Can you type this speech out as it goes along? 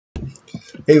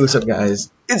Hey, what's up,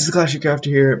 guys? It's the Clash of Crafter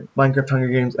here, Minecraft Hunger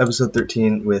Games, episode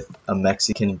 13, with a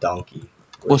Mexican donkey.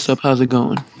 What's up? How's it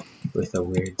going? With a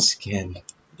weird skin.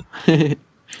 Man,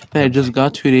 I just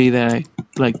got today that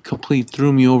completely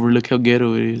threw me over. Look how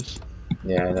ghetto it is.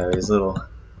 Yeah, I know, his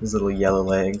little yellow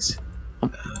legs.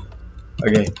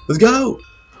 Okay, let's go!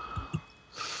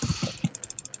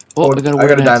 Oh, I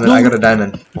got a diamond, no, I got a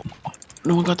diamond.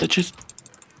 No one got that chest.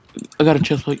 I got a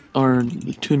chest plate or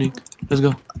tunic. Let's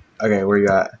go. Okay, where you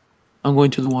at? I'm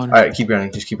going to the water. Alright, keep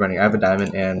running, just keep running. I have a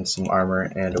diamond and some armor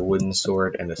and a wooden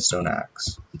sword and a stone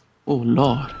axe. Oh,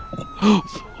 Lord.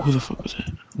 Who the fuck was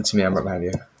that? It's me, I'm right behind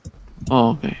you.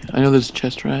 Oh, okay. I know there's a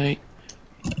chest, right?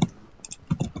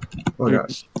 Oh,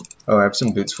 God. Oh, I have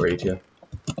some boots for you, too.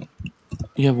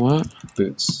 You have what?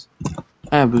 Boots.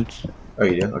 I have boots. Oh,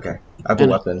 you do? Okay. I have a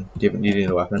weapon. Do you need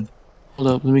a weapon? Hold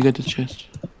up, let me get the chest.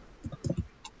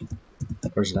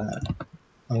 Where's that?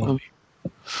 Oh.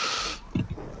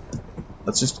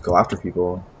 Let's just go after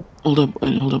people. Hold up.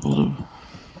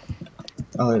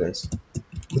 Oh, it is.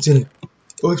 What's in it?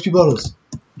 Oh, XP bottles.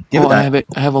 Oh, I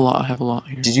have a lot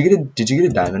here. Did you get a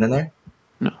diamond in there?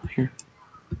 No, here.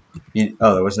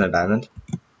 Oh, there wasn't a diamond?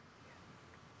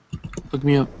 Look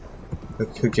me up.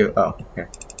 Oh, here.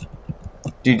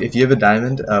 Dude, if you have a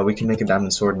diamond, we can make a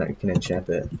diamond sword and you can enchant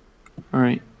it.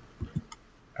 Alright.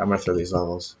 I'm gonna throw these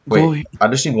levels. Wait, I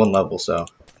just need one level, so.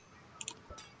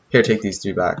 Here, take these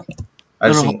 3 back.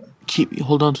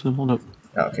 Hold on to them, hold up.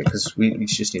 Oh, okay, because we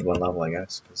just need one level, I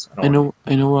guess. I know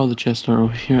where all the chests are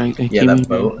over here. Yeah, that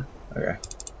boat? Okay.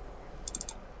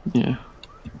 Yeah.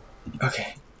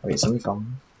 Okay. Wait,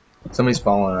 somebody's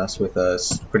following us with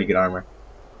pretty good armor.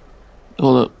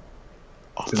 Hold up.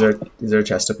 Is there a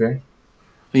chest up here?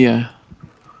 Yeah.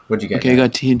 What'd you get? Okay, I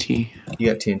got TNT.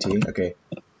 You got TNT? Okay.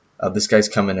 This guy's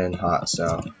coming in hot,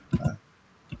 so.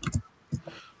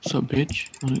 What's up, bitch?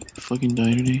 Wanna fucking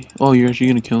die today? Oh, you're actually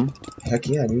gonna kill him? Heck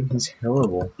yeah, dude. He's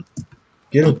horrible.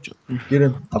 Get him. Get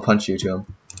him. I'll punch you to him.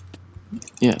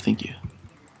 Yeah, thank you.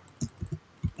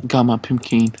 Got my pimp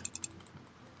cane.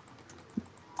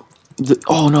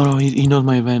 Oh, no, he knows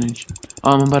my advantage.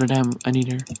 I'm about to die. I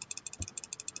need her.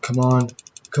 Come on.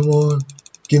 Come on.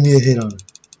 Give me a hit on him.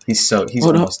 He's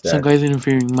almost dead. Some guy's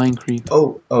interfering. Mind creep.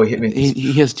 Oh, he hit me.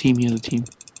 He has a team. He has a team.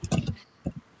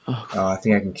 Oh, I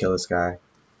think I can kill this guy.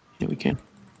 Yeah, we can.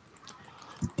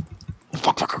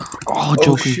 Fuck. Oh,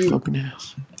 Joker, you fucking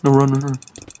ass. No, run. Do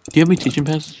you have any teaching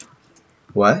passes?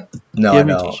 What? No, I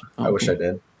don't. I wish I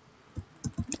did.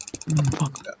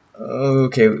 Fuck.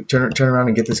 Okay, turn around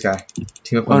and get this guy.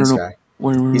 Team up on this guy.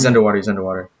 Where? He's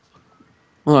underwater.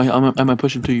 Oh, I might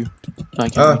push him to you. No, I Oh,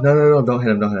 can't. no, don't hit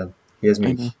him. He has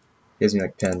me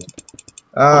like 10.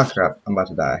 Ah, crap, I'm about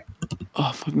to die.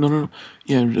 Oh, fuck, no.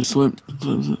 Yeah, just swim.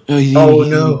 Oh,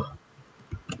 no.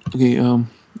 Okay, I'm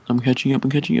catching up.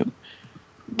 No.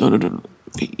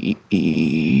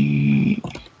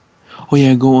 Oh,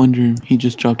 yeah, go under him. He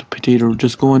just dropped a potato.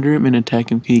 Just go under him and attack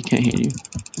him. He can't hit you.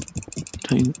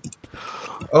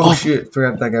 Oh, shit,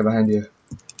 forgot that guy behind you.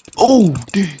 Oh,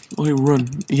 dang. Okay, run.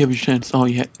 You have your chance. Oh,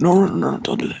 yeah. No,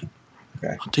 don't do that.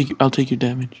 Okay. I'll take your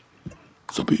damage.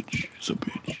 It's a bitch.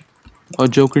 Oh,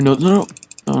 Joker, no, don't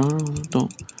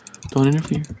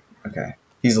interfere. Okay.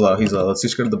 He's low. Let's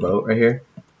just go to the boat right here.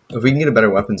 If we can get better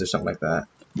weapons or something like that.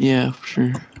 Yeah, for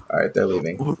sure. Alright, they're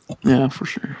leaving. Yeah, for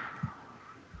sure.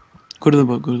 Go to the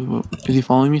boat. Is he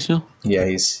following me still? Yeah,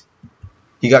 he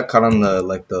got caught on the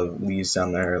leaves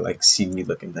down there, like seaweed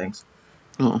looking things.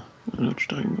 Oh, I know what you're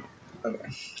talking about.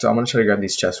 Okay. So I'm gonna try to grab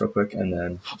these chests real quick and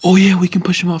then. Oh yeah, we can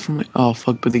push them out from. Oh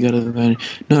fuck, but they got an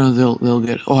advantage. No, they'll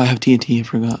get. Oh, I have TNT. I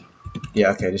forgot.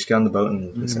 Yeah. Okay. Just get on the boat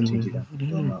and put some TNT down.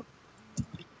 Blow them up.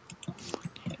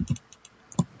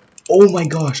 Oh my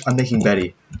gosh! I'm making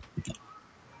Betty.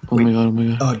 Oh my god.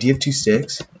 Oh, do you have 2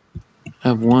 sticks? I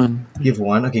have 1. You have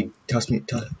 1? Okay, toss me.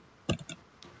 Can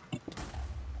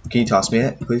you toss me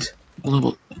it, please?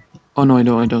 Level. Oh no,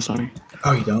 I don't. Sorry.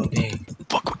 Oh, you don't? Dang.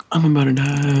 Fuck! I'm about to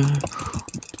die.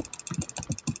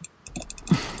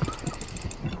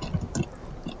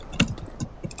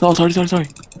 Oh, sorry.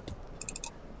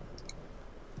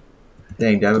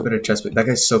 Dang, do I have a better chest? But that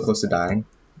guy's so close to dying.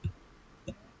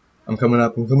 I'm coming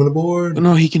aboard.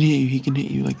 No, he can hit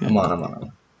you like that. I'm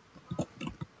on.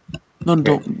 No, okay.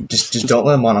 don't. Just don't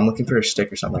let him on. I'm looking for a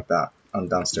stick or something like that on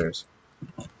downstairs.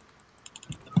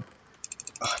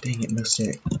 Oh, dang it, no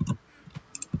stick.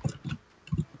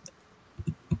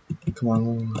 Come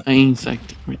on. I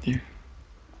insect right there.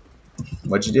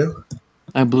 What'd you do?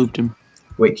 I blooped him.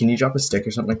 Wait, can you drop a stick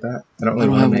or something like that? I don't really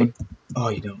want to make. Oh,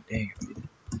 you don't. Dang.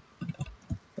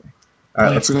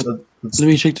 Alright, let's let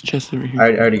me check the chest over here.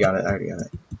 I already got it.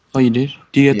 Oh, you did?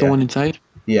 Do you get the one inside?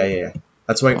 Yeah.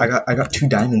 That's why I got 2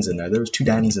 diamonds in there. There was 2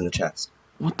 diamonds in the chest.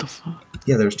 What the fuck?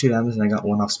 Yeah, there was 2 diamonds and I got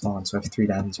 1 off spawn, so I have 3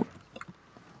 diamonds.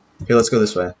 Here, let's go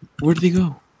this way. Where did he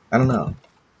go? I don't know.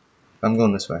 I'm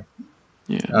going this way.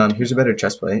 Yeah. Here's a better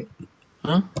chest plate.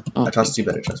 Huh? Oh, I tossed you a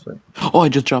better chest plate. Oh, I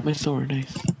just dropped my sword.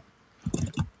 Nice.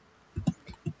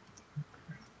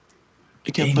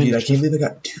 I can't find Dude, the I chest. can't believe I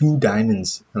got 2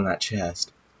 diamonds on that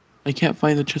chest. I can't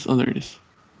find the chest. Oh, there it is.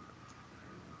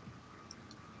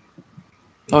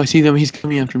 Oh, I see them. He's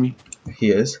coming after me.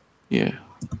 He is? Yeah.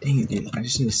 Dang it, dude. I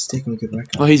just need a stick and we could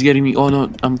wreck him. Oh, he's getting me. Oh,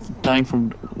 no. I'm dying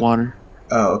from water.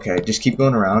 Oh, okay. Just keep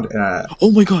going around and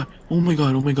Oh my god. Oh my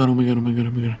god. Oh my god. Oh my god. Oh my god.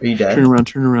 Oh my god. Are you dead? Turn around.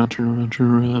 Turn around. Turn around.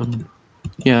 Turn around.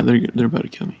 Yeah, they're about to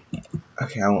kill me.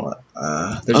 Okay, I won't.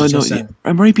 There's a chest down.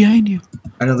 I'm right behind you.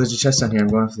 I know there's a chest down here. I'm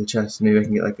going for the chest. Maybe I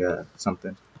can get like a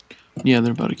something. Yeah,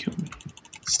 they're about to kill me.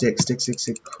 Stick.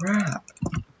 Crap.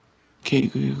 Okay,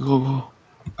 go.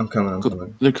 I'm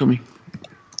coming. They're coming.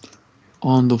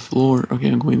 On the floor. Okay,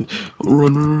 I'm going.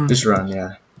 Run. Just run,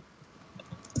 yeah.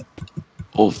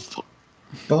 Oh, fuck.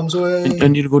 Bombs away. I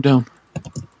need to go down.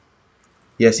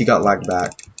 Yes, he got lagged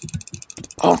back.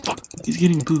 Oh, fuck. He's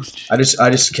getting boosted. I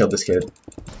just killed this kid.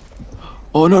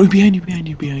 Oh, no, behind you. I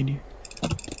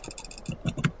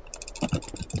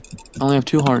only have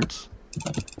 2 hearts.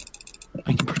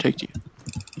 I can protect you.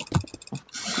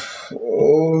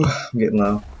 Oh, I'm getting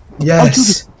low.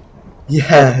 Yes!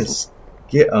 Yes!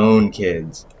 Get owned,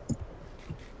 kids.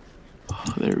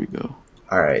 Oh, there we go.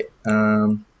 Alright,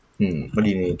 what do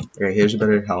you need? Okay, here's a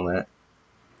better helmet.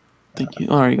 Thank you.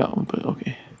 Alright, got one, but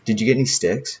okay. Did you get any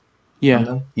sticks?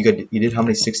 Yeah. You did, how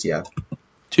many sticks do you have?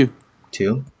 2.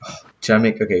 2? Should I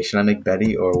make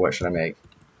Betty or what should I make?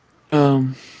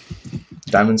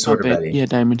 Diamond sword or Betty? Yeah,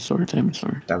 diamond sword. Diamond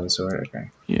sword,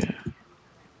 okay. Yeah.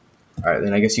 Alright,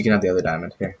 then I guess you can have the other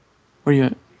diamond. Here. Where you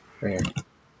at? Right here.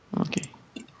 Okay.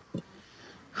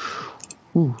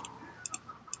 Ooh.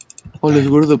 Oh, let's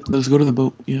go to the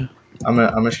boat. Yeah.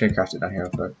 I'm just gonna craft it down here real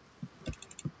quick.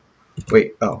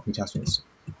 Wait, oh, he tossed me this.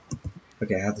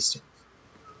 Okay, I have the stick.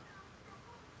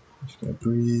 I'm just gonna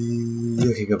breathe.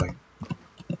 Okay, go back.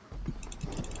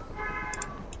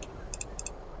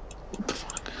 What the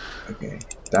fuck? Okay,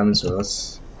 diamond sword.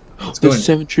 Let's go. There's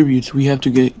 7 tributes. We have to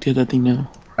get that thing now.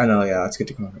 I know. Yeah, let's get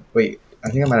to corner. Wait, I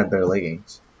think I might have better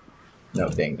leggings. No,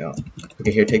 dang, no.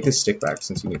 Okay, here, take this stick back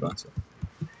since you need one.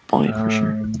 Oh yeah, for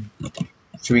sure.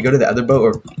 Should we go to the other boat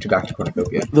or back to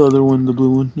Cornucopia? The other one, the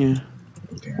blue one. Yeah.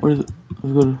 Okay. Where is it?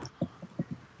 Let's go to.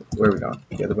 Where are we going?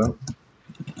 The other boat?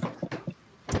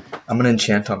 I'm gonna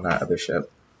enchant on that other ship.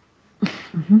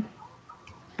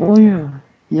 Oh yeah.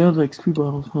 You have like 3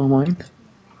 bottles. Oh, mine.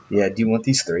 Yeah. Do you want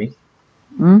these 3?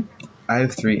 I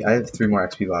have 3. I have 3 more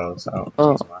XP bottles.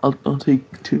 I'll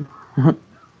take 2.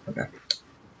 Okay.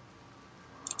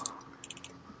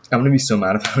 I'm gonna be so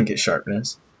mad if I don't get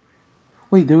sharpness.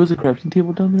 Wait, there was a crafting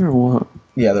table down there, or what?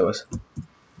 Yeah, there was.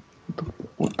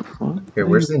 What the fuck? Here,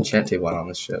 where's the enchant table on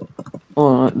this ship?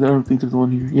 Oh, I don't think there's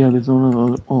one here. Yeah, there's one on the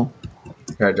other. Oh.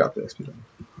 Here, I dropped the XP button.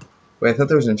 Wait, I thought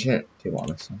there was an enchant table on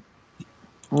this one.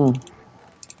 Oh.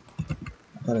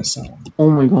 I thought I saw one. Oh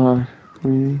my god.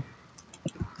 Really?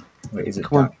 Wait, is it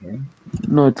Come down here?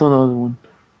 No, it's on the other one.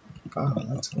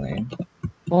 Oh, that's lame.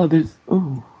 Oh, there's.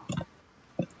 Oh.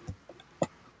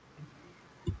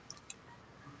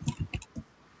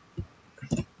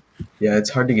 Yeah,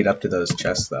 it's hard to get up to those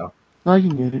chests, though. I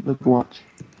can get it. Look, watch.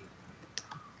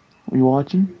 Are you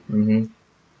watching? Mm-hmm.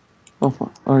 Oh,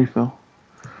 fuck. I already fell.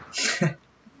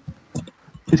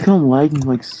 It's kind of lagging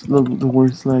like the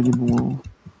worst lag in the world.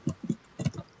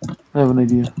 I have an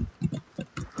idea.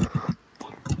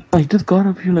 I just got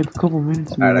up here like a couple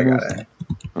minutes ago. Alright, I got it.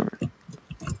 Alright.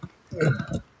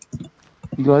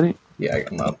 You got it? Yeah, I got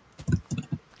them up.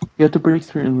 You have to break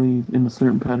certain leads in a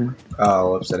certain pattern.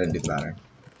 Oh, whoops, I didn't do the pattern.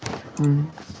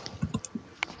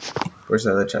 Where's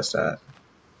the other chest at?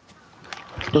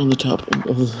 On the top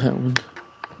of that one.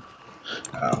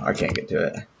 Oh, I can't get to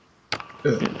it.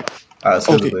 Yeah. Alright, let's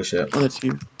go to the blue ship. Oh, that's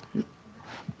you. Yeah.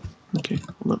 Okay,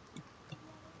 hold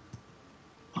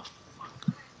up.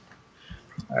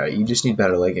 Alright, you just need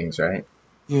better leggings, right?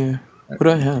 Yeah. What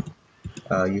do I have?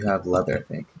 You have leather, I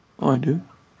think. Oh, I do?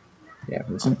 Yeah,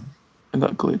 I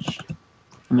got glitched.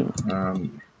 No.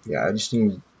 Yeah, I just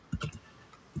need...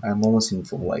 I'm almost in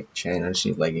full, like, chain. I just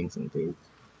need leggings and boots.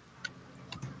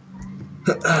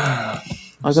 I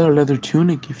got a leather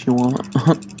tunic if you want.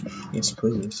 Yes,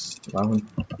 please. God,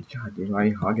 dude, why are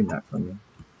you hogging that from me?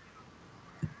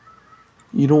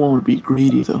 You don't want to be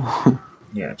greedy, though.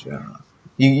 Yeah, true.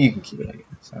 You can keep it, I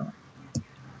guess.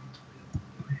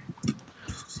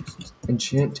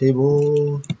 Enchant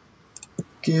table.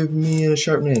 Give me a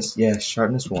sharpness. Yes,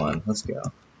 sharpness 1. Let's go.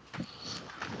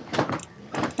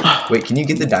 Wait, can you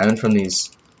get the diamond from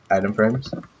these item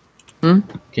frames? Hmm?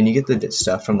 Can you get the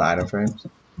stuff from the item frames?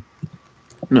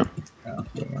 No. Oh,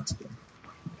 dang, that's good.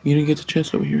 You didn't get the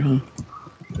chest over here, huh?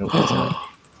 Nope, what's in it?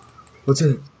 What's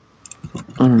in it?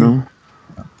 I don't know.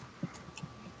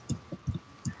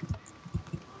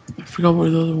 I forgot where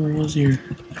the other one was here.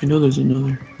 I know there's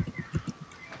another.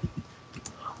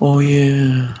 Oh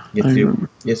yeah, You I have to remember.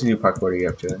 do parkour to get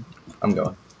up to it. I'm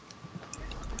going.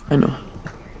 I know.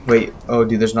 Wait, oh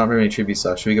dude, there's not very many tributes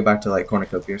left. Should we go back to like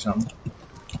cornucopia or something?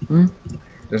 Hmm?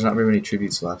 There's not very many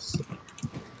tributes left.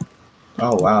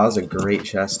 Oh wow, that was a great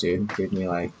chest, dude. Gave me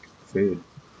like food.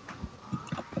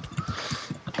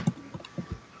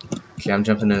 Okay, I'm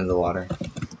jumping into the water.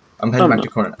 I'm heading back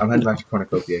to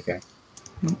cornucopia. Okay.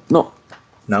 No.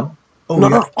 No? Oh, No,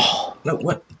 we no, got. oh. No,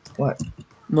 what? What?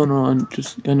 No,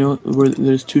 I know where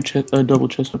there's two double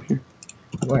chests up here.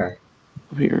 Where?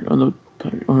 Up here on the,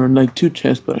 or like two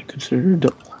chests, but I consider it a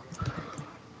double.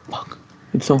 Fuck.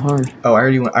 It's so hard. Oh, I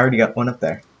already got one up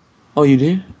there. Oh, you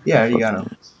did? Yeah, I Oh, already got fuck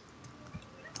him. yeah.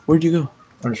 Where'd you go?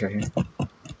 I'm just right here.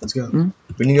 Let's go. Hmm?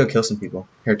 We need to go kill some people.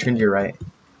 Here, turn to your right.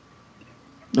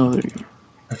 Oh, there you go.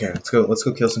 Okay, let's go. Let's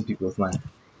go kill some people with mine.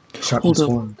 Hold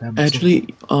up.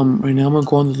 Actually, right now I'm gonna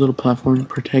go on this little platform.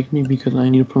 Protect me because I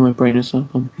need to put my brightness up.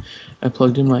 I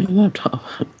plugged in my laptop.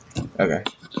 Okay.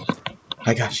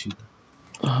 I got you.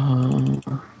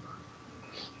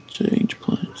 Change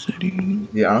plant setting.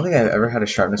 Yeah, I don't think I've ever had a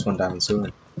sharpness 1 diamond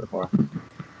sword before.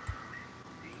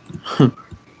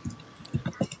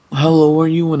 How low were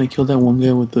you when I killed that one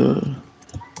guy with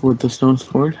the stone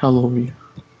sword? How low were you?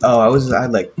 Oh, I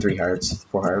had like 3 hearts,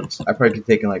 4 hearts. I probably could have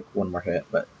taken like 1 more hit,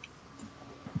 but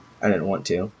I didn't want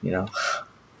to, you know.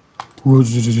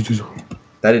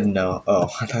 I didn't know. Oh,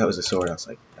 I thought it was a sword. I was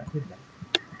like, I didn't know.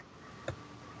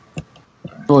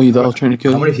 Oh, you thought I was trying to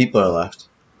kill you? How many people are left?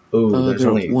 Oh, there's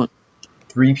only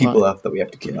 3 people left that we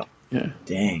have to kill. Yeah.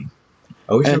 Dang.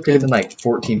 I wish there could have been like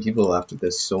 14 people left with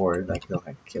this sword that could have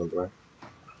like killed her.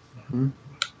 Hmm?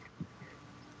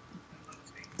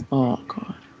 Oh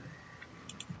god.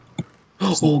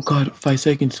 Oh god, 5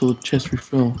 seconds till the chest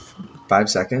refill. 5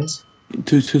 seconds?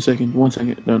 2 seconds, 1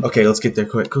 second, done. Okay, let's get there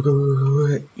quick.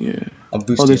 Quick. Yeah. I'll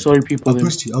boost you. Oh, there's already people there.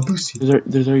 I'll boost you.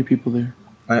 There's already people there.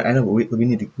 I know, but we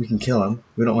can kill them.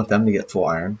 We don't want them to get full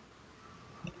iron.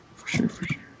 For sure.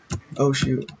 Oh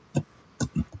shoot.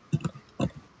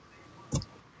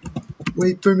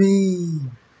 Wait for me.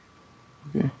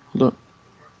 Okay, hold up.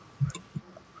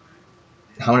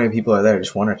 How many people are there?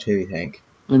 Just 1 or 2, you think?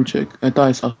 Let me check. I thought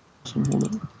I saw some.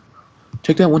 Hold up.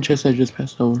 Check that one chest I just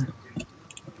passed over.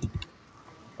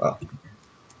 Oh.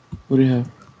 What do you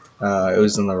have? It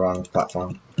was on the wrong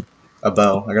platform. A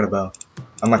bow. I got a bow.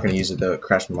 I'm not gonna use it though. It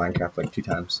crashed my Minecraft like 2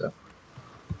 times, so.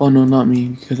 Oh no, not me,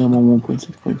 because I'm on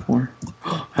 1.6.4.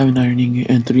 I have an iron ingot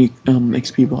and 3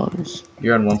 XP bottles.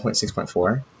 You're on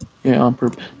 1.6.4? Yeah, on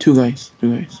purpose. 2 guys.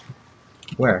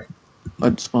 Where?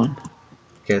 I'd spawn.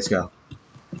 Okay, let's go.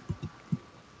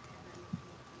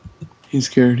 He's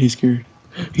scared. He's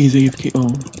AFK. Oh.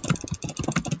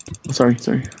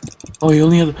 Sorry. Oh, he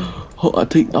only has. Oh, I'll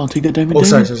take that diamond. Oh,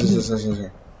 sorry.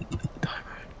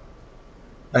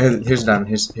 Diamond. Here's a diamond.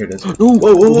 Here it is. No,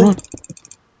 whoa. Run.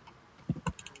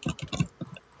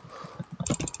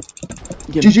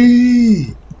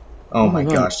 GG! Oh my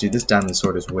God. gosh, dude, this diamond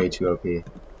sword is way too OP.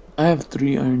 I have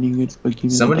 3 iron ingots, but give me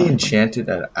Somebody the enchanted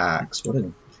an axe. What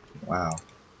a... Wow.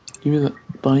 Give me the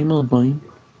biome.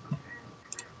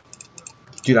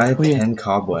 Dude, I have 10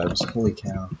 cobwebs. Holy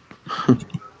cow.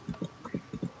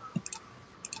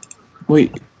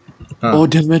 Wait. Huh. Oh,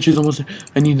 deathmatch is almost...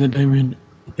 I need the diamond.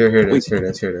 Here it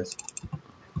is.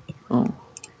 Oh.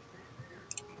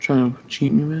 Trying to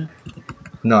cheat me, man?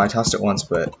 No, I tossed it once,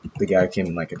 but the guy came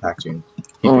and like attacked you and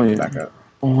he picked it back up.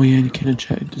 Oh yeah, you can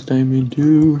enchant this diamond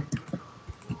too.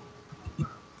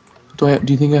 Do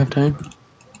you think I have time?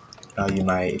 You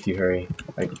might if you hurry.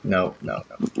 Like, no.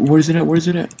 Where's it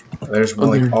at? There's one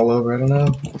like all over, I don't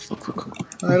know. Oh, fuck.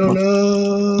 I don't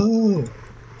know.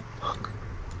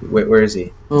 Wait, where is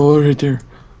he? Oh, right there.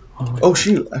 Oh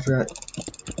shoot, I forgot.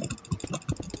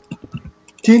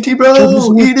 TNT,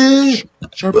 bro! Eat it!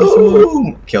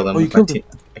 Boom! Killed him with my TNT.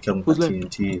 I killed him with my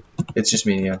TNT. It's just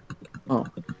me and you. Oh.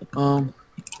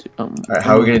 Alright,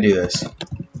 how are we gonna do this?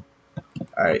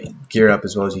 Alright, gear up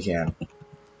as well as you can.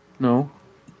 No.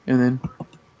 And then,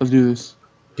 let's do this.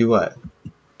 Do what?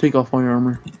 Take off all your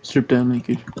armor. Strip down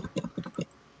naked.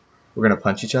 We're gonna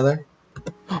punch each other?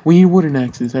 We need wooden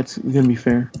axes. That's gonna be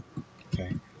fair.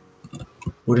 Okay.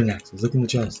 Wooden axes. Look in the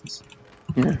chests.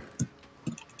 Yeah.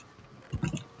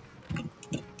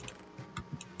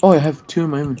 Oh, I have 2 in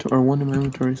my inventory, or 1 in my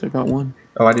inventory, so I got 1.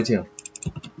 Oh, I do too.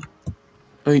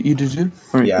 Oh, you did too?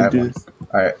 Alright, Yeah, I let's have do 1. this.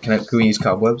 Alright, can we use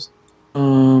cobwebs?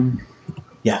 Um,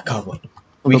 Yeah, cobweb.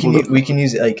 hold up, hold up. We can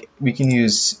use Anything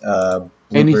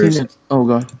bloopers. that's, oh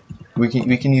god. We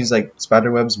can use like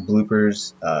spider webs,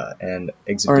 bloopers, and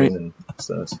eggs of Alright, doom and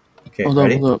stuff. Okay, hold up,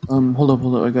 ready? hold up.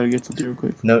 Hold up, I gotta get something real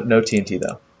quick. No TNT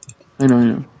though. I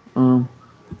know.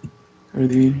 Are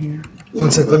they in here? One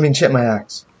sec, let me enchant my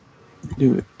axe.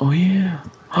 Do it. Oh yeah.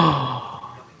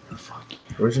 Oh, fuck.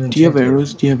 Where's your Do you have enchanted?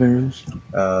 arrows? Do you have arrows?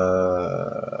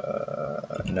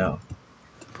 No.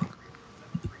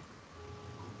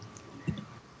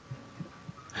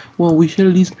 Well, we should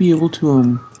at least be able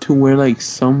to wear like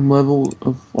some level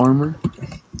of armor,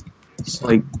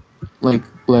 like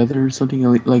leather or something,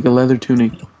 like a leather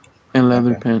tunic and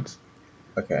leather Okay. pants.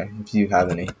 Okay, if you have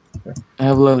any. Okay. I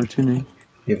have a leather tunic.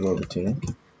 You have a little tunic.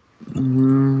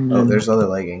 Mm, Oh, and, there's leather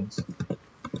leggings.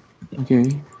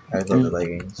 okay. I have leather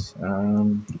leggings.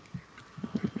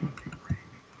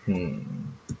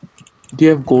 Do you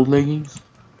have gold leggings?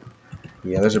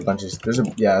 Yeah, there's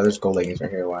gold leggings right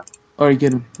here. Why? Alright,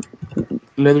 get them.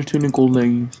 Leather tunic, gold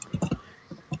leggings.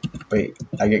 Wait,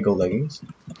 I get gold leggings?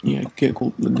 Yeah, get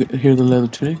gold. Here, the leather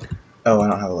tunic. Oh, I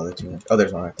don't have a leather tunic. Oh,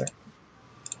 there's one right there.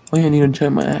 Oh yeah, I need to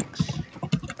enchant my axe.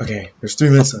 Okay, there's 3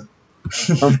 minutes left.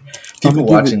 People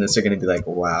watching this are gonna be like,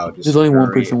 "Wow, just There's only one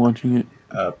hurry person watching it.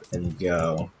 up and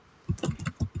go."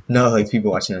 No, like people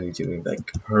watching on YouTube and be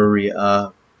like, "Hurry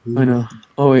up." I know.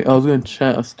 Oh wait, I was gonna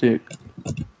chat a stick.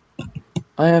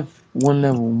 I have 1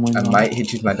 level. Oh my I god. might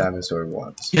hit you with my diamond sword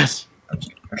once. Yes.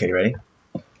 Okay, you ready?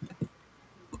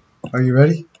 Are you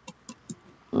ready?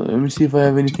 Let me see if I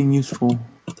have anything useful.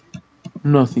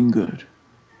 Nothing good.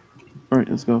 Alright,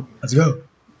 let's go. Let's go.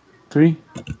 3,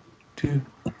 2,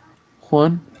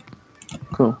 1,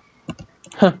 go.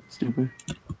 Ha, stupid.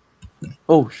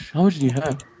 Oh, how much do you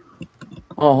have?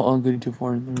 Oh, I'm getting too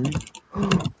far in there.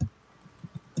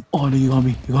 Oh, no, you got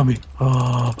me. You got me.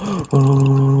 Oh,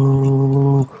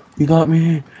 you got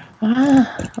me.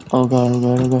 Ah. Oh god, oh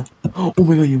god, oh god. Oh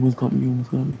my god, you almost got me. You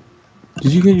almost got me.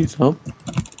 Did you get yourself?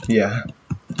 Yeah.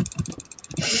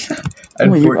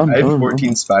 Oh, I had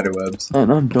 14 spider webs.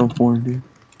 I'm done for, dude.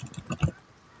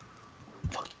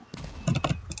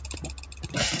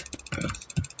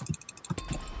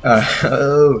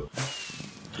 Oh.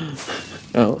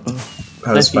 Oh,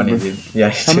 That was funny, dude. Yeah.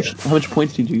 How much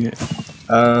points did you get?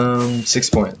 6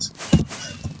 points.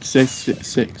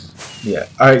 6. Yeah.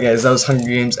 Alright, guys, that was Hunger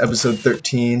Games episode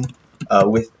 13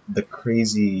 with the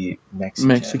crazy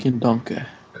Mexican donkey.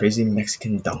 Crazy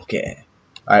Mexican donkey.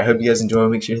 Alright, hope you guys enjoy.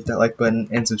 Make sure to hit that like button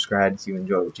and subscribe if you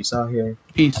enjoy what you saw here.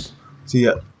 Peace. See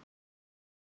ya.